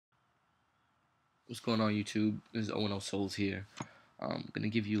What's going on, YouTube? This is O Souls here. I'm gonna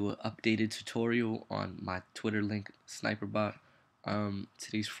give you an updated tutorial on my Twitter link SniperBot.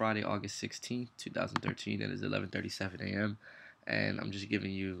 Today's Friday, August 16th, 2013. It is 11:37 a.m. and I'm just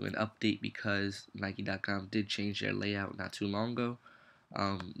giving you an update because Nike.com did change their layout not too long ago.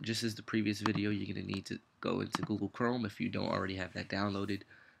 Just as the previous video, you're gonna need to go into Google Chrome if you don't already have that downloaded.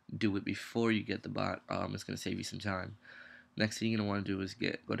 Do it before you get the bot. It's gonna save you some time. Next thing you're gonna want to do is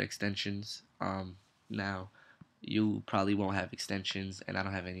go to extensions. Now you probably won't have extensions, and I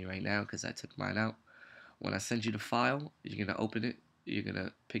don't have any right now because I took mine out. When I send you the file, you're gonna open it. You're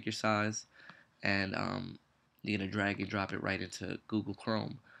gonna pick your size, and you're gonna drag and drop it right into Google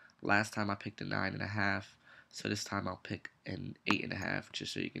Chrome. Last time I picked a 9.5, so this time I'll pick an 8.5,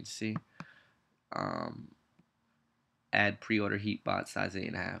 just so you can see. Um, Add pre-order heat bot size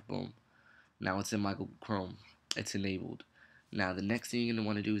 8.5. Boom. Now it's in my Google Chrome. It's enabled. Now the next thing you're gonna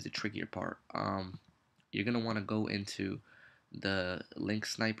want to do is the trickier part. You're gonna want to go into the link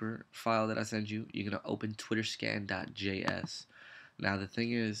sniper file that I send you. You're gonna open twitterscan.js. Now the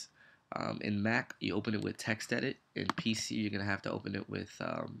thing is, in Mac you open it with TextEdit. In PC you're gonna have to open it with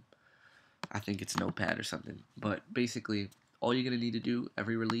I think it's Notepad or something. But basically, all you're gonna need to do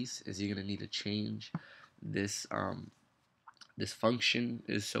every release is you're gonna need to change this this function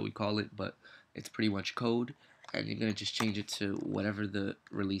is so we call it, but it's pretty much code, and you're gonna just change it to whatever the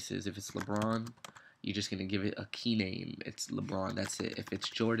release is. If it's LeBron, you're just gonna give it a key name. It's LeBron. That's it. If it's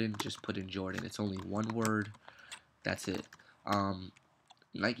Jordan, just put in Jordan. It's only one word. That's it.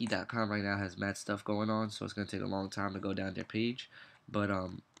 Nike.com right now has mad stuff going on, so it's gonna take a long time to go down their page. But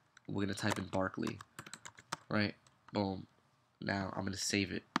we're gonna type in Barkley, right? Boom. Now I'm gonna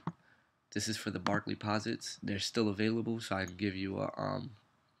save it. This is for the Barkley posits. They're still available, so I can give you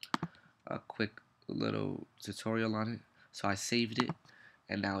a quick little tutorial on it. So I saved it,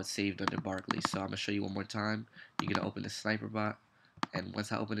 and now it's saved under Barkley. So I'm gonna show you one more time. You're gonna open the SniperBot, and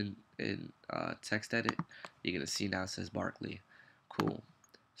once I open in TextEdit, you're gonna see now it says Barkley. Cool.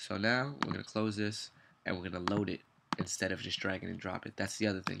 So now we're gonna close this, and we're gonna load it instead of just dragging and drop it. That's the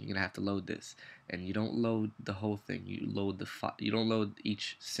other thing. You're gonna have to load this, and you don't load the whole thing. You load the you don't load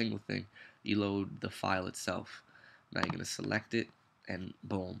each single thing. You load the file itself. Now you're gonna select it, and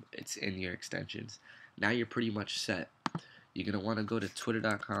boom, it's in your extensions. Now you're pretty much set. You're gonna want to go to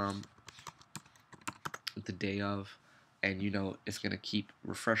twitter.com the day of, and you know it's gonna keep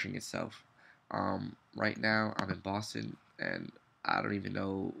refreshing itself. Right now I'm in Boston, and I don't even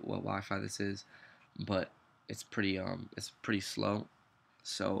know what Wi-Fi this is, but it's pretty slow.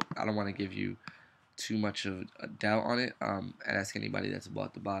 So I don't want to give you too much of a doubt on it. And ask anybody that's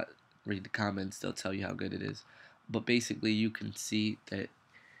bought the bot. Read the comments; they'll tell you how good it is. But basically, you can see that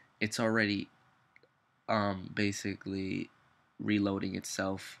it's already basically reloading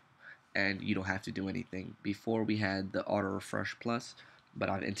itself, and you don't have to do anything. Before we had the auto refresh plus, but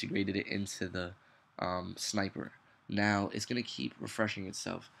I've integrated it into the sniper. Now it's gonna keep refreshing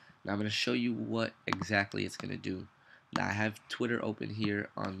itself. Now I'm gonna show you what exactly it's gonna do. Now I have Twitter open here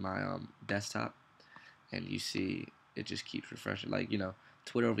on my desktop, and you see it just keeps refreshing. Like, you know,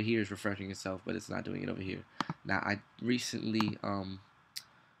 Twitter over here is refreshing itself, but it's not doing it over here. Now I recently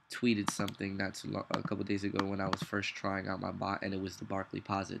tweeted something a couple days ago when I was first trying out my bot, and it was the Barkley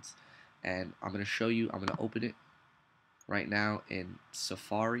posits. And I'm gonna show you. I'm gonna open it right now in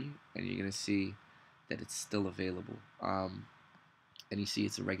Safari, and you're gonna see that it's still available. And you see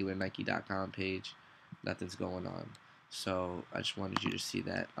it's a regular Nike.com page. Nothing's going on. So I just wanted you to see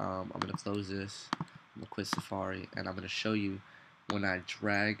that. I'm gonna close this. I'm gonna quit Safari, and I'm gonna show you when I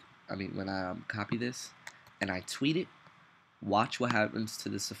when I copy this and I tweet it. Watch what happens to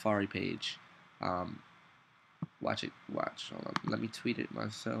the Safari page. Watch it. Watch. Hold on. Let me tweet it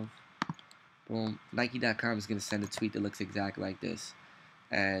myself. Boom. Nike.com is going to send a tweet that looks exactly like this.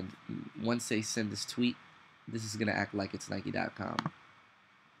 And once they send this tweet, this is going to act like it's Nike.com.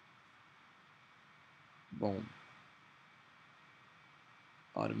 Boom.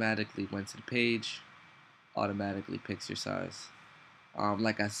 Automatically went to the page. Automatically picks your size.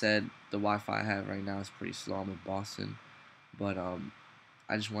 Like I said, the Wi-Fi I have right now is pretty slow. I'm in Boston. But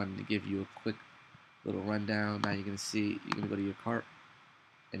I just wanted to give you a quick little rundown. Now you're going to go to your cart,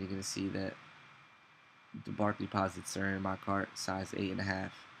 and you're going to see that the Barkley posits are in my cart, size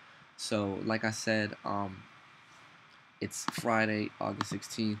 8.5. So, like I said, it's Friday, August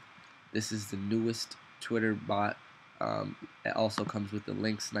 16th. This is the newest Twitter bot. It also comes with the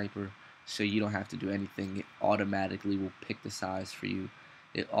link sniper, so you don't have to do anything. It automatically will pick the size for you.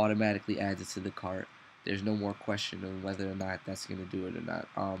 It automatically adds it to the cart. There's no more question of whether or not that's going to do it or not.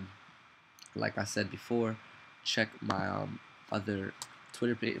 Like I said before, check my other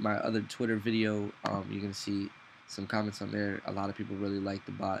Twitter page, my other Twitter video. You're gonna see some comments on there. A lot of people really like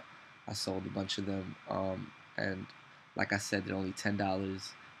the bot. I sold a bunch of them, and like I said, they're only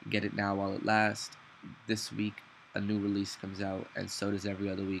 $10. Get it now while it lasts. This week, a new release comes out, and so does every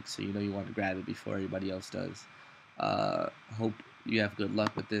other week. So you know you want to grab it before everybody else does. Hope you have good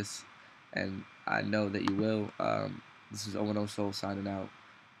luck with this, and I know that you will. This is Owen Soul signing out.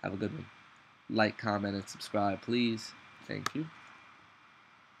 Have a good one. Like, comment, and subscribe, please. Thank you.